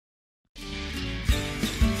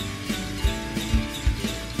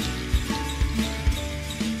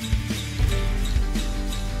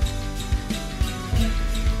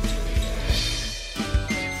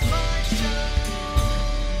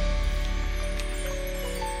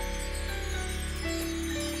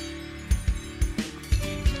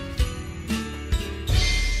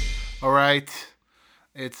All right,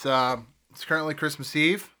 it's currently Christmas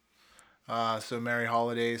Eve, so merry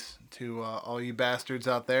holidays to all you bastards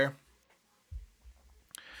out there.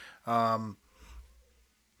 Um,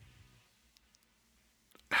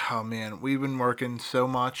 oh man, we've been working so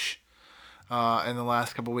much in the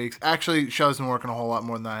last couple weeks. Actually, Show's been working a whole lot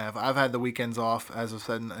more than I have. I've had the weekends off, as I've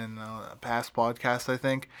said in past podcasts. I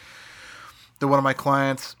think that one of my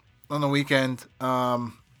clients on the weekend,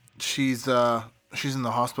 she's she's in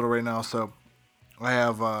the hospital right now, so I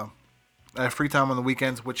have I have free time on the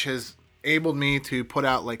weekends, which has enabled me to put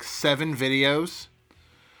out like 7 videos.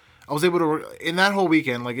 I was able to in that whole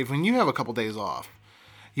weekend. Like, if when you have a couple days off,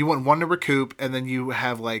 you want one to recoup, and then you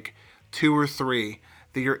have like 2 or 3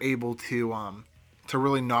 that you're able to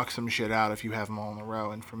really knock some shit out if you have them all in a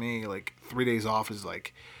row. And for me, like 3 days off is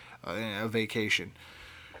like a vacation.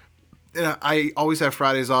 And I always have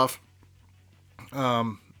Fridays off.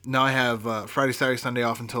 Now I have Friday, Saturday, Sunday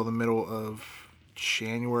off until the middle of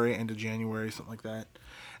January, end of January, something like that.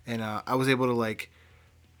 And I was able to like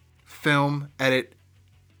film, edit,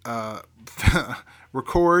 uh,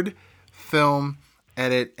 record, film,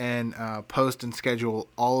 edit, and post and schedule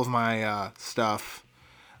all of my stuff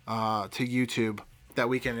to YouTube that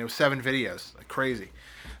weekend. It was 7 videos, like crazy.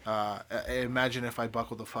 Imagine if I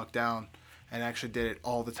buckled the fuck down and actually did it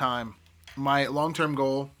all the time. My long-term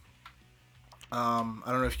goal, I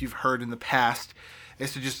don't know if you've heard in the past,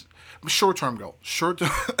 is to just short-term goal.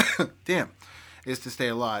 Damn, is to stay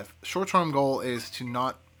alive. Short-term goal is to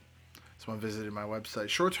not. Someone visited my website.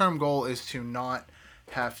 Short-term goal is to not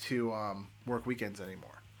have to work weekends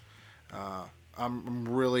anymore. I'm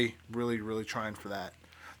really, really, really trying for that,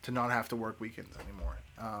 to not have to work weekends anymore.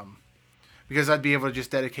 Because I'd be able to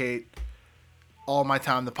just dedicate all my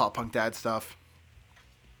time to pop punk dad stuff.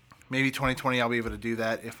 Maybe 2020 I'll be able to do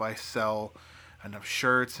that if I sell enough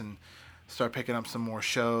shirts and start picking up some more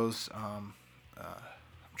shows. I'm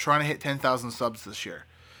trying to hit 10,000 subs this year.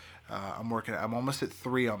 I'm almost at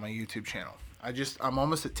 3 on my YouTube channel. I'm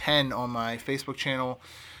almost at 10 on my Facebook channel,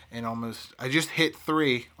 and I just hit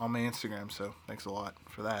 3 on my Instagram. So thanks a lot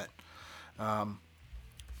for that. But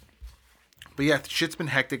yeah, shit's been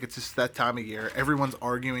hectic. It's just that time of year. Everyone's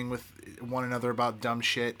arguing with one another about dumb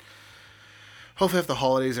shit. Hopefully after the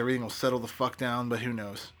holidays everything will settle the fuck down, but who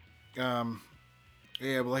knows.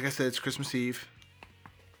 Yeah, but like I said, it's Christmas Eve.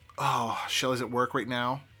 Oh, Shelly's at work right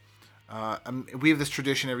now. We have this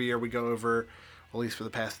tradition every year. We go over, at least for the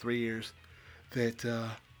past 3 years, that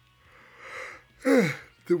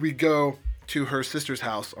that we go to her sister's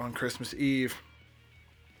house on Christmas Eve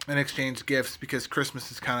and exchange gifts, because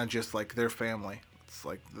Christmas is kind of just like their family. It's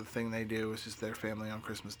like the thing they do is just their family on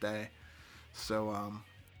Christmas Day. So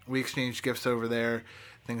we exchange gifts over there,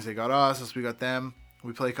 things they got us, as we got them.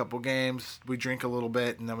 We play a couple games, we drink a little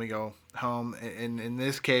bit, and then we go home. In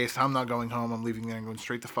this case, I'm not going home. I'm leaving there and going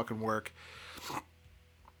straight to fucking work,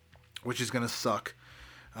 which is going to suck.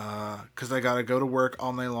 Because I got to go to work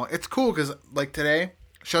all night long. It's cool because, like today,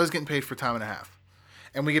 Shelley's getting paid for time and a half.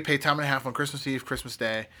 And we get paid time and a half on Christmas Eve, Christmas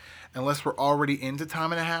Day. Unless we're already into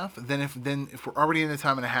time and a half. Then if we're already into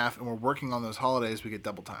time and a half and we're working on those holidays, we get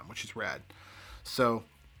double time, which is rad. So,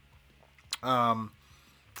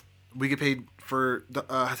 we get paid for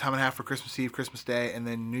time and a half for Christmas Eve, Christmas Day, and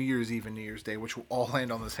then New Year's Eve and New Year's Day, which will all land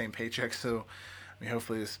on the same paycheck. So, I mean,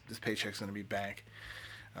 hopefully this paycheck's going to be bank,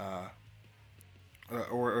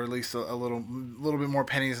 or at least a little bit more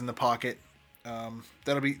pennies in the pocket.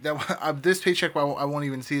 This paycheck I won't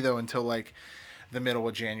even see though until like the middle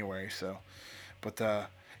of January. So, but yeah,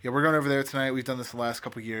 we're going over there tonight. We've done this the last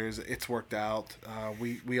couple years. It's worked out.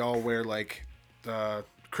 We all wear like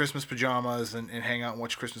Christmas pajamas and hang out and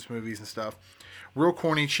watch Christmas movies and stuff. Real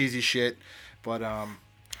corny, cheesy shit, but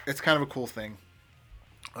it's kind of a cool thing.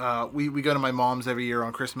 We go to my mom's every year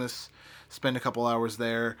on Christmas, spend a couple hours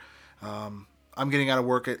there. I'm getting out of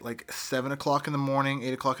work at like 7 o'clock in the morning,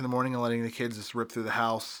 8 o'clock in the morning, and letting the kids just rip through the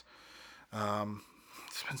house.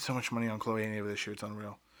 Spent so much money on Chloe and Ava this year, it's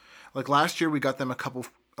unreal. Like last year, we got them a couple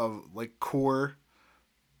of like core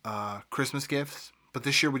Christmas gifts, but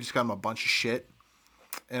this year we just got them a bunch of shit.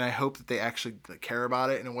 And I hope that they actually like, care about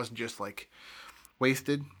it and it wasn't just like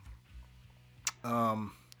wasted.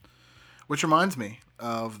 Which reminds me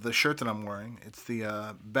of the shirt that I'm wearing. It's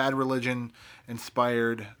the Bad Religion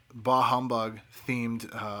inspired Bah Humbug themed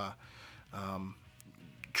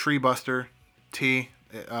Tree Buster tee.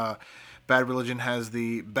 Bad Religion has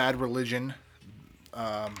the Bad Religion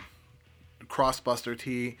Crossbuster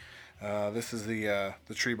tee. This is the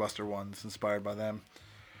Tree Buster one. It's inspired by them.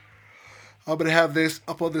 I'm going to have this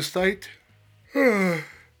up on the site. I'm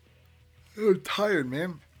tired,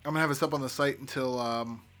 man. I'm going to have this up on the site until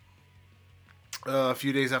a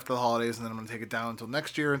few days after the holidays, and then I'm going to take it down until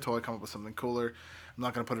next year until I come up with something cooler. I'm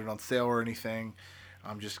not going to put it on sale or anything.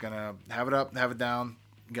 I'm just going to have it up, have it down.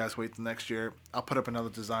 You guys wait till next year. I'll put up another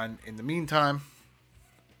design in the meantime.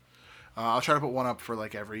 I'll try to put one up for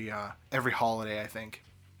like every holiday, I think,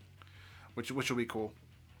 which will be cool.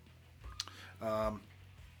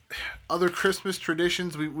 Other Christmas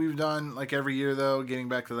traditions we've done like every year though. Getting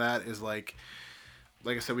back to that is like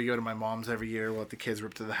I said, we go to my mom's every year. We'll let the kids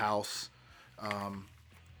rip to the house. A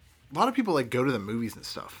lot of people like go to the movies and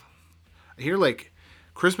stuff. I hear like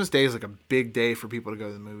Christmas Day is like a big day for people to go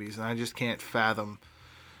to the movies, and I just can't fathom.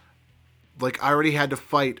 Like I already had to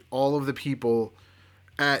fight all of the people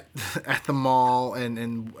at the mall and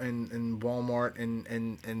Walmart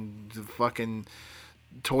and the fucking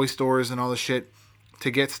toy stores and all the shit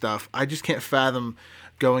to get stuff. I just can't fathom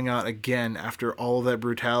going out again after all of that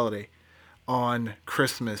brutality on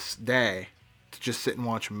Christmas Day to just sit and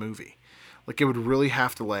watch a movie. Like it would really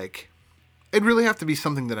have to it'd really have to be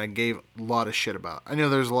something that I gave a lot of shit about. I know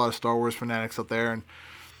there's a lot of Star Wars fanatics out there, and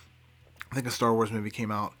I think a Star Wars movie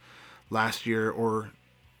came out last year or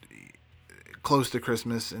close to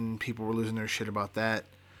Christmas, and people were losing their shit about that.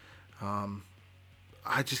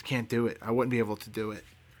 I just can't do it. I wouldn't be able to do it.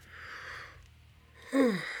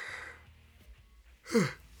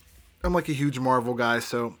 I'm like a huge Marvel guy,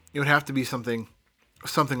 so it would have to be something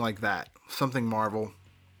like that, something Marvel.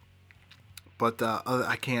 But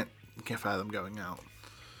I can't fathom going out.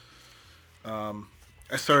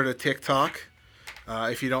 I started a TikTok.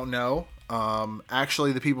 If you don't know,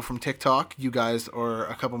 actually the people from TikTok, you guys are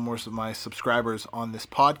a couple more of my subscribers on this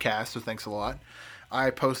podcast, so thanks a lot. I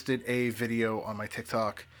posted a video on my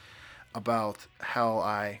TikTok about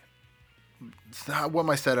what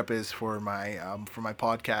my setup is for my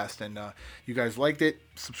podcast, and you guys liked it,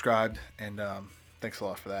 subscribed, and thanks a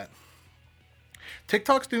lot for that.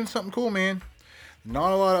 TikTok's doing something cool, man.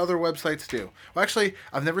 Not a lot of other websites do. Well, actually,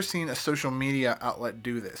 I've never seen a social media outlet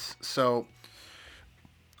do this. So,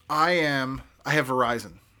 I have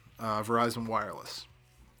Verizon, Verizon Wireless.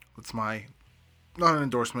 That's my, not an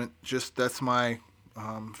endorsement, just that's my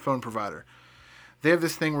phone provider. They have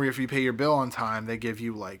this thing where if you pay your bill on time, they give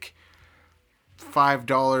you like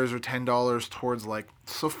 $5 or $10 towards like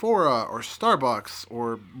Sephora or Starbucks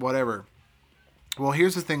or whatever. Well,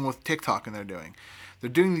 here's the thing with TikTok and they're doing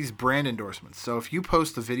these brand endorsements. So if you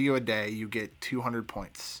post a video a day, you get 200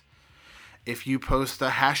 points. If you post a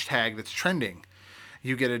hashtag that's trending,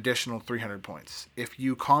 you get additional 300 points. If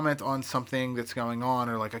you comment on something that's going on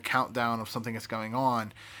or like a countdown of something that's going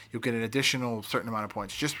on, you'll get an additional certain amount of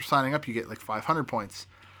points. Just for signing up, you get like 500 points.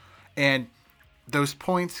 And those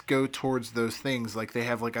points go towards those things. Like they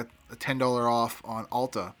have like a $10 off on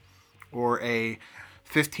Ulta or a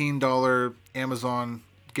 $15 Amazon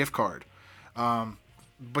gift card.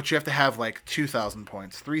 But you have to have like 2,000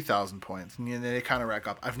 points, 3,000 points, and they kind of rack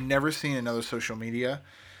up. I've never seen another social media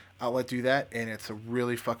outlet do that, and it's a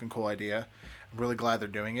really fucking cool idea. I'm really glad they're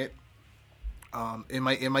doing it. It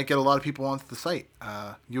might get a lot of people onto the site.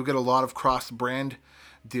 You'll get a lot of cross-brand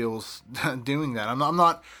deals doing that. I'm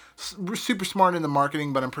not super smart in the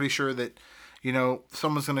marketing, but I'm pretty sure that,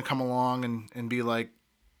 someone's going to come along and be like,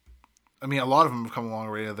 I mean, a lot of them have come along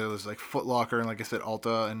already. There's like Foot Locker and, like I said,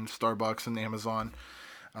 Ulta and Starbucks and Amazon.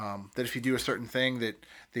 That if you do a certain thing, that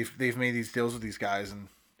they've made these deals with these guys,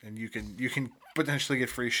 and you can potentially get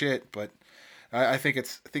free shit. But I think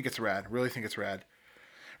it's rad. Really think it's rad.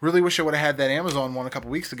 Really wish I would have had that Amazon one a couple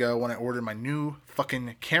weeks ago when I ordered my new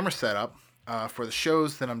fucking camera setup for the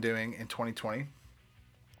shows that I'm doing in 2020.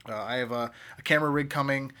 I have a camera rig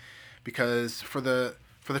coming because for the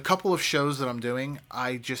couple of shows that I'm doing,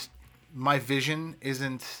 my vision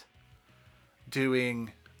isn't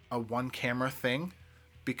doing a one camera thing,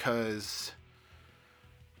 because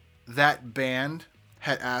that band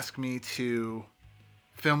had asked me to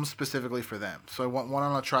film specifically for them. So I want one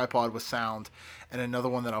on a tripod with sound and another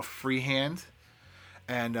one that I'll freehand.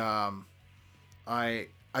 And I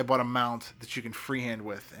bought a mount that you can freehand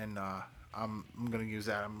with, and I'm going to use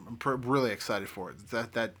that. I'm really excited for it.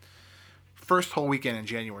 That first whole weekend in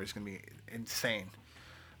January is going to be insane.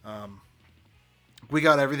 We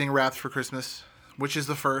got everything wrapped for Christmas, which is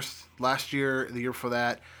the first. Last year, the year before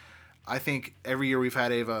that, I think every year we've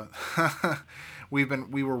had Ava, we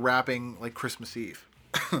were wrapping like Christmas Eve.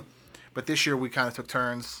 But this year we kind of took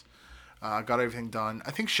turns, got everything done.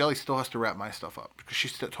 I think Shelly still has to wrap my stuff up because she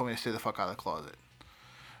still told me to stay the fuck out of the closet.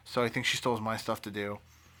 So I think she still has my stuff to do.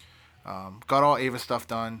 Got all Ava's stuff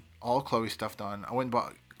done, all Chloe's stuff done. I went and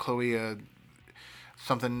bought Chloe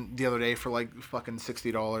something the other day for like fucking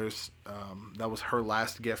 $60. That was her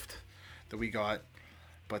last gift that we got.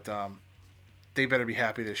 But they better be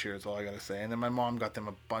happy this year. Is all I gotta say. And then my mom got them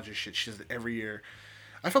a bunch of shit. She does it every year.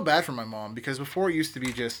 I feel bad for my mom because before it used to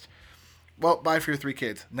be just, well, buy for your 3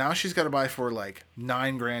 kids. Now she's got to buy for like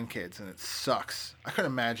 9 grandkids, and it sucks. I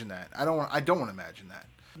couldn't imagine that. I don't want to imagine that.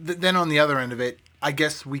 Then on the other end of it, I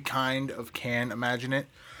guess we kind of can imagine it,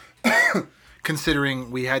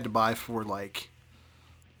 considering we had to buy for like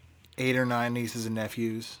 8 or 9 nieces and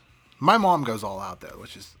nephews. My mom goes all out though,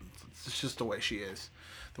 which is it's just the way she is,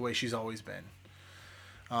 the way she's always been.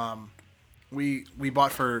 We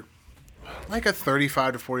bought for like a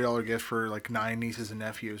 $35 to $40 gift for like 9 nieces and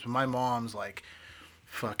nephews. But my mom's like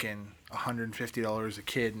fucking $150 a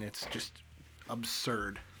kid, and it's just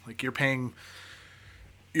absurd. Like you're paying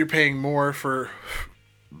more for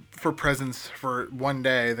presents for one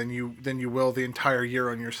day than you will the entire year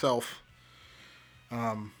on yourself.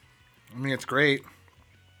 I mean, it's great,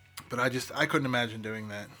 but I couldn't imagine doing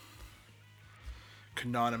that.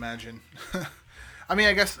 Could not imagine. I mean,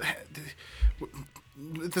 I guess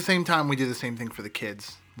at the same time, we do the same thing for the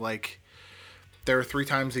kids. Like, there are 2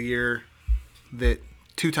 times a year that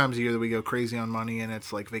we go crazy on money, and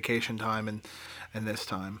it's like vacation time and this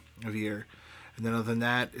time of year. And then other than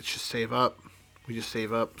that, it's just save up. We just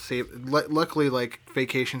save up. Luckily, like,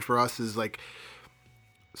 vacation for us is like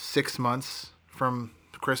 6 months from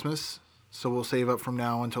Christmas. So we'll save up from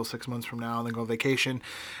now until 6 months from now, and then go on vacation.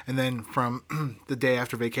 And then from the day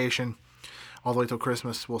after vacation all the way till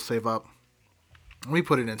Christmas, we'll save up. We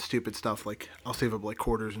put it in stupid stuff, like I'll save up like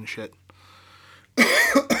quarters and shit.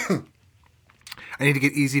 I need to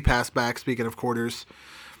get Easy Pass back, speaking of quarters.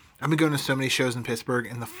 I've been going to so many shows in Pittsburgh,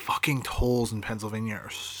 and the fucking tolls in Pennsylvania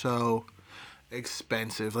are so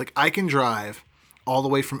expensive. Like, I can drive all the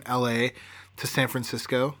way from LA to San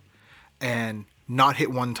Francisco and not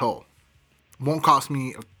hit one toll. Won't cost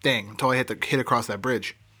me a thing until I hit across that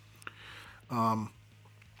bridge.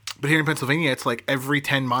 But here in Pennsylvania, it's like every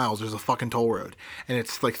 10 miles there's a fucking toll road. And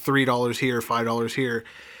it's like $3 here, $5 here.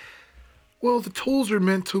 Well, the tolls are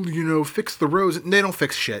meant to, fix the roads. And they don't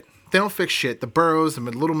fix shit. They don't fix shit. The boroughs, the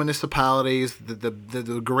little municipalities,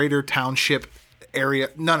 the greater township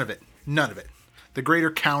area, none of it. None of it. The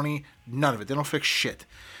greater county, none of it. They don't fix shit.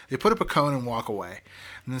 They put up a cone and walk away.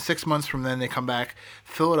 And then 6 months from then, they come back,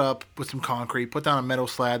 fill it up with some concrete, put down a metal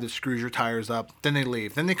slab that screws your tires up. Then they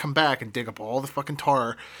leave. Then they come back and dig up all the fucking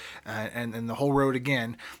tar and the whole road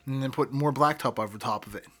again, and then put more blacktop over top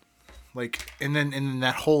of it. Like, and then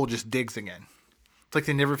that hole just digs again. It's like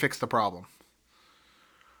they never fixed the problem.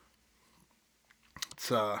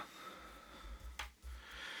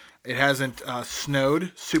 It hasn't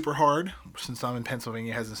snowed super hard. Since I'm in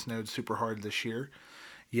Pennsylvania, it hasn't snowed super hard this year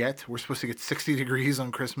yet. We're supposed to get 60 degrees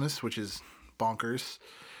on Christmas, which is bonkers.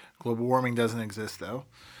 Global warming doesn't exist, though.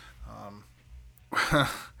 We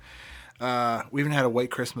haven't had a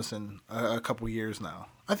white Christmas in a couple years now.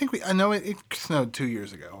 I know it snowed 2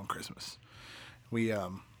 years ago on Christmas.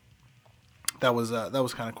 That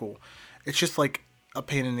was kind of cool. It's just like a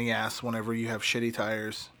pain in the ass whenever you have shitty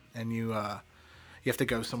tires and you have to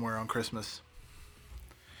go somewhere on Christmas.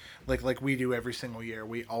 Like we do every single year.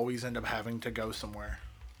 We always end up having to go somewhere.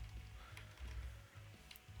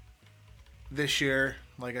 This year,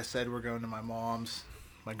 like I said, we're going to my mom's,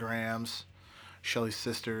 my Graham's, Shelly's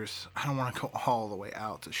sister's. I don't want to go all the way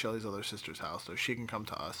out to Shelly's other sister's house, so she can come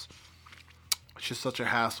to us. It's just such a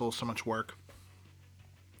hassle, so much work.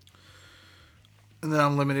 And then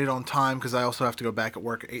I'm limited on time because I also have to go back at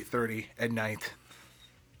work at 8:30 at night.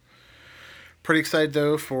 Pretty excited,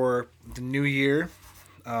 though, for the new year.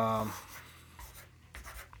 Like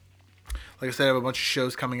I said, I have a bunch of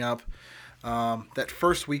shows coming up. That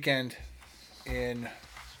first weekend in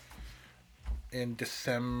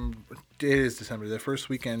December, it is December. The first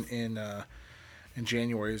weekend in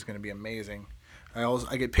January is going to be amazing.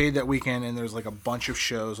 I get paid that weekend, and there's like a bunch of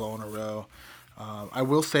shows all in a row. I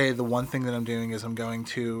will say the one thing that I'm doing is I'm going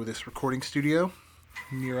to this recording studio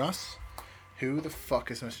near us. Who the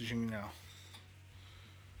fuck is messaging me now?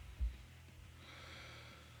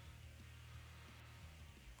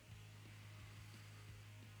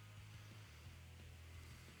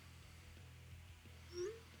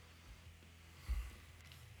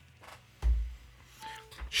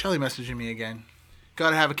 Shelly messaging me again.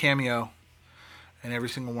 Gotta have a cameo in every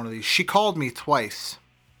single one of these. She called me twice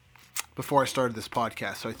before I started this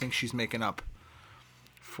podcast, so I think she's making up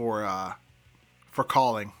for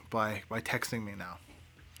calling by texting me now.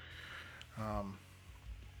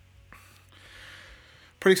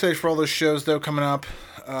 Pretty excited for all those shows though coming up.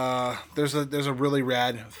 There's a really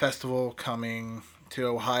rad festival coming to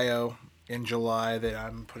Ohio in July that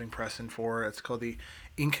I'm putting press in for. It's called the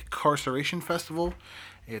Incarceration Festival.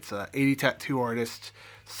 It's 80 tattoo artists,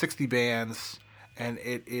 60 bands, and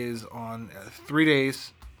it is on 3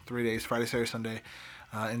 days, Friday, Saturday, Sunday,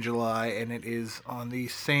 in July, and it is on the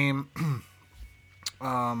same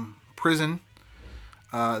prison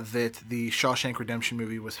that the Shawshank Redemption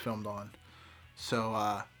movie was filmed on.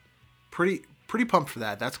 So pretty pumped for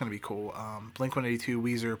that. That's going to be cool. Blink-182,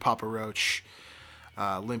 Weezer, Papa Roach,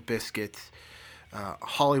 Limp Bizkit,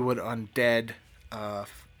 Hollywood Undead,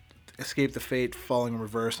 Escape the Fate, Falling in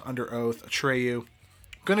Reverse, Under Oath, Atreyu.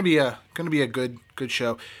 Gonna be a good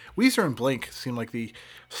show. Weezer and Blink seem like the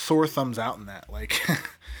sore thumbs out in that. Like,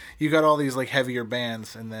 you got all these like heavier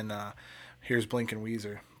bands, and then here's Blink and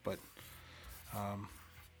Weezer. But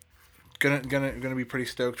gonna be pretty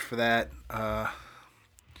stoked for that. I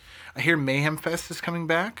hear Mayhem Fest is coming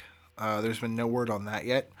back. There's been no word on that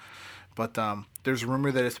yet, but there's a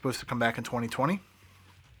rumor that it's supposed to come back in 2020.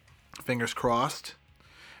 Fingers crossed.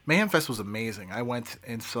 Mayhem Fest was amazing. I went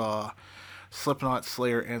and saw Slipknot,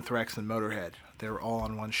 Slayer, Anthrax, and Motorhead. They were all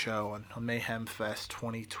on one show on Mayhem Fest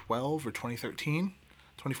 2012 or 2013,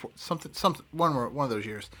 24, something, one of those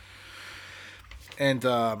years. And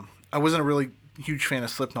I wasn't a really huge fan of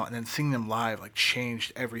Slipknot, and then seeing them live like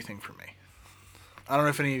changed everything for me. I don't know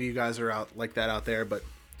if any of you guys are out like that out there, but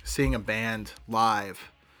seeing a band live,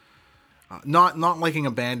 not liking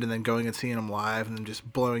a band and then going and seeing them live and then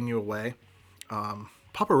just blowing you away.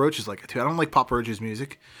 Papa Roach is like it too. I don't like Papa Roach's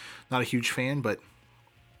music. Not a huge fan, but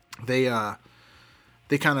they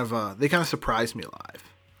kind of surprised me live.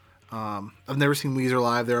 I've never seen Weezer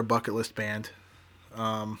live. They're a bucket list band.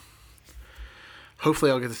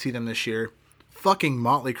 Hopefully I'll get to see them this year. Fucking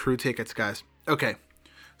Motley Crue tickets, guys. Okay,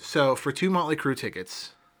 so for 2 Motley Crue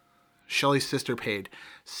tickets, Shelly's sister paid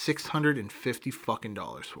 $650 fucking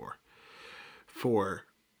for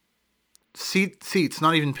seats,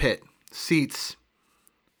 not even pit seats.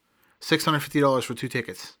 $650 for 2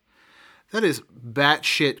 tickets. That is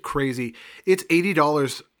batshit crazy. It's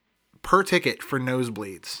 $80 per ticket for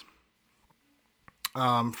nosebleeds.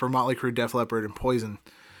 For Motley Crue, Def Leppard, and Poison.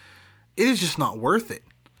 It is just not worth it.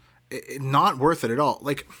 Not worth it at all.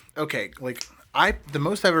 Like, okay, like the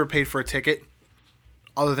most I've ever paid for a ticket,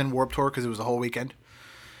 other than Warped Tour because it was a whole weekend,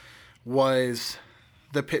 was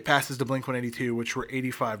the pit passes to Blink-182, which were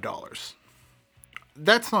 $85.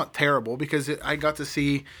 That's not terrible because I got to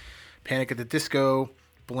see Panic at the Disco,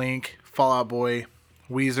 Blink, Fall Out Boy,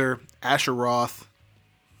 Weezer, Asher Roth,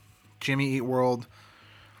 Jimmy Eat World,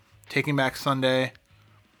 Taking Back Sunday,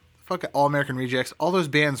 fuck All American Rejects. All those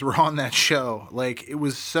bands were on that show. Like, it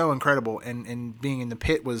was so incredible, and being in the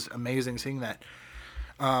pit was amazing seeing that.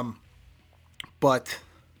 But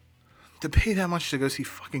to pay that much to go see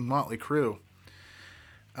fucking Motley Crue,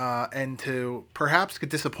 and to perhaps get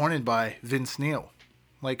disappointed by Vince Neil.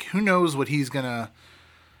 Like, who knows what he's gonna...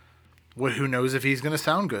 who knows if he's going to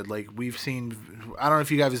sound good? Like, we've seen... I don't know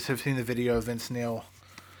if you guys have seen the video of Vince Neil,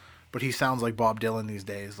 but he sounds like Bob Dylan these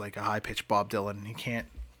days, like a high-pitched Bob Dylan. He can't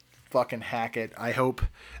fucking hack it. I hope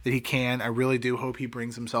that he can. I really do hope he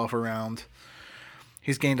brings himself around.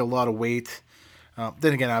 He's gained a lot of weight.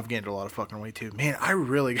 Then again, I've gained a lot of fucking weight too. Man, I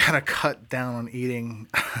really got to cut down on eating.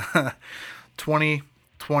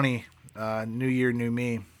 2020, New Year, New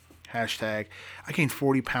Me, hashtag. I gained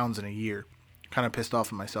 40 pounds in a year. Kind of pissed off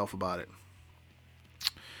at myself about it.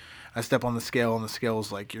 I step on the scale, and the scale's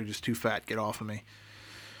like, "You're just too fat. Get off of me."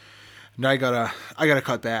 Now I gotta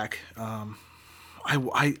cut back.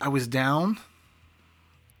 I was down.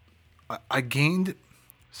 I gained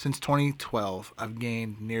since 2012. I've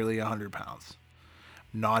gained nearly 100 pounds.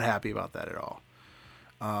 Not happy about that at all.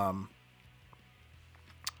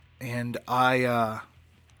 And I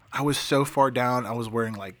was so far down. I was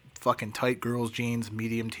wearing like fucking tight girls jeans,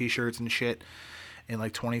 medium t-shirts and shit in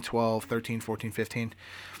like 2012, 13, 14, 15.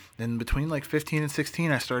 Then between like 15 and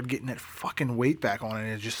 16, I started getting that fucking weight back on, and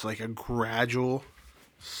it's just like a gradual,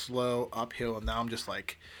 slow uphill. And now I'm just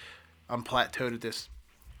like, I'm plateaued at this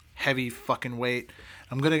heavy fucking weight.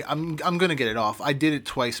 I'm gonna get it off. I did it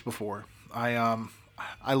twice before. I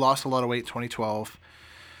lost a lot of weight in 2012.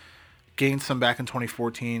 Gained some back in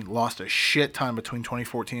 2014, lost a shit ton between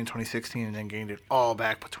 2014 and 2016, and then gained it all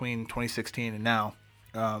back between 2016 and now.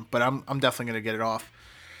 But I'm definitely gonna get it off.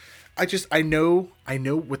 I know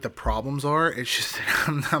what the problems are. It's just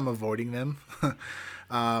I'm avoiding them.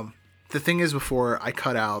 The thing is, before I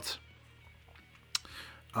cut out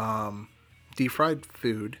deep fried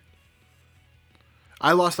food,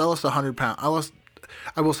 I lost 100 pounds.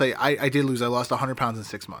 I will say I did lose. I lost 100 pounds in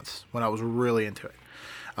 6 months when I was really into it.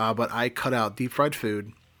 But I cut out deep fried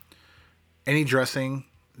food, any dressing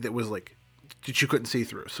that was like that you couldn't see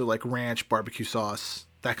through. So like ranch, barbecue sauce,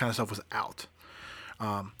 that kind of stuff was out.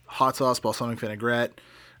 Hot sauce, balsamic vinaigrette,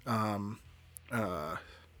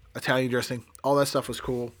 Italian dressing, all that stuff was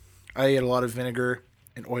cool. I ate a lot of vinegar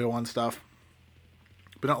and oil on stuff,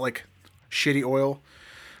 but not like shitty oil,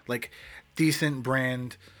 like decent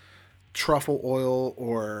brand truffle oil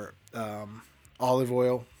or olive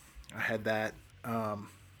oil. I had that.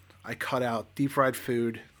 I cut out deep fried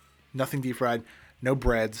food, nothing deep fried, no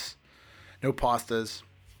breads, no pastas,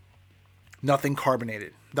 nothing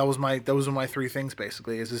carbonated. Those were my three things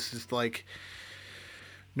basically. Is this just like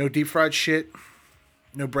no deep fried shit,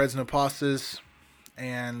 no breads, no pastas,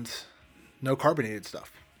 and no carbonated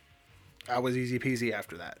stuff. I was easy peasy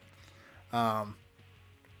after that.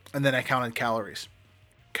 And then I counted calories.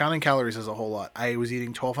 Counting calories is a whole lot. I was eating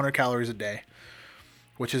 1,200 calories a day,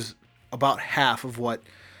 which is about half of what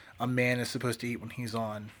a man is supposed to eat when he's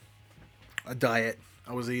on a diet.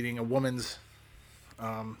 I was eating a woman's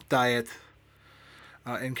diet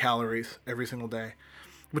in calories every single day,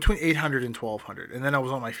 between 800 and 1,200. And then I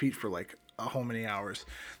was on my feet for like a whole many hours.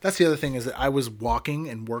 That's the other thing, is that I was walking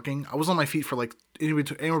and working. I was on my feet for like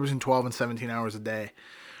anywhere between 12 and 17 hours a day,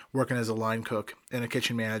 working as a line cook and a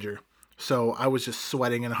kitchen manager. So I was just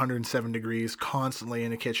sweating in 107 degrees constantly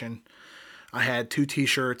in the kitchen. I had 2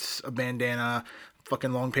 t-shirts, a bandana,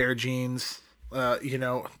 fucking long pair of jeans.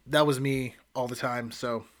 That was me all the time.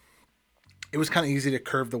 So it was kind of easy to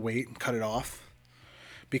curve the weight and cut it off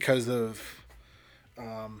because of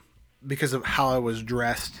how I was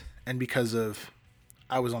dressed and because of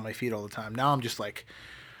I was on my feet all the time. Now I'm just like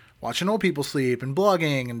watching old people sleep and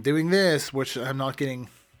blogging and doing this, which I'm not getting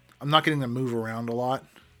to move around a lot.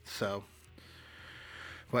 So,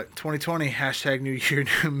 but 2020 hashtag New Year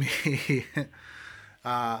New Me.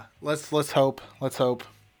 Let's hope.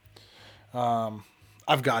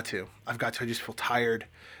 I've got to. I just feel tired.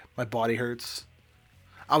 My body hurts.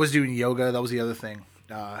 I was doing yoga. That was the other thing.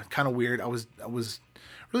 Kind of weird. I was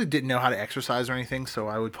really didn't know how to exercise or anything, so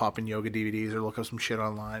I would pop in yoga DVDs or look up some shit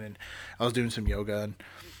online, and I was doing some yoga, and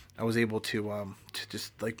I was able to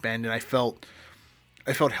just like bend, and I felt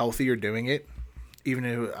healthier doing it, even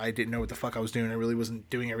though I didn't know what the fuck I was doing. I really wasn't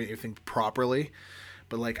doing everything properly,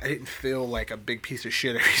 but like I didn't feel like a big piece of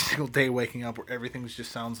shit every single day waking up where everything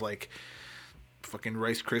just sounds like fucking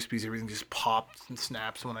Rice Krispies. Everything just pops and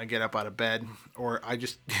snaps when I get up out of bed, or I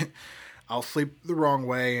just I'll sleep the wrong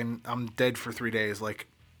way and I'm dead for 3 days. Like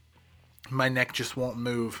my neck just won't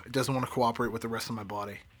move. It doesn't want to cooperate with the rest of my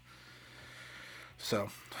body. So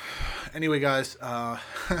anyway, guys, I'm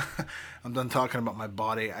done talking about my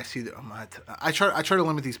body. I see that I try to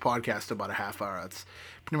limit these podcasts to about a half hour. That's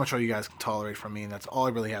pretty much all you guys can tolerate from me, and that's all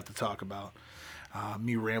I really have to talk about.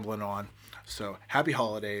 Me rambling on. So happy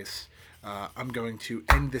holidays. I'm going to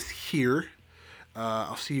end this here.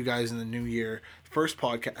 I'll see you guys in the new year. First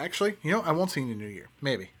podcast. Actually, I won't see you in the new year.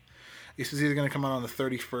 Maybe. This is either going to come out on the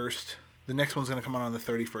 31st. The next one's going to come out on the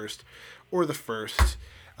 31st or the 1st.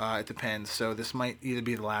 It depends. So this might either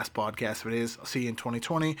be the last podcast. If it is, I'll see you in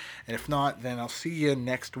 2020. And if not, then I'll see you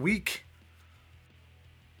next week.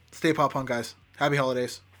 Stay pop punk, guys. Happy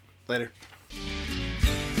holidays. Later.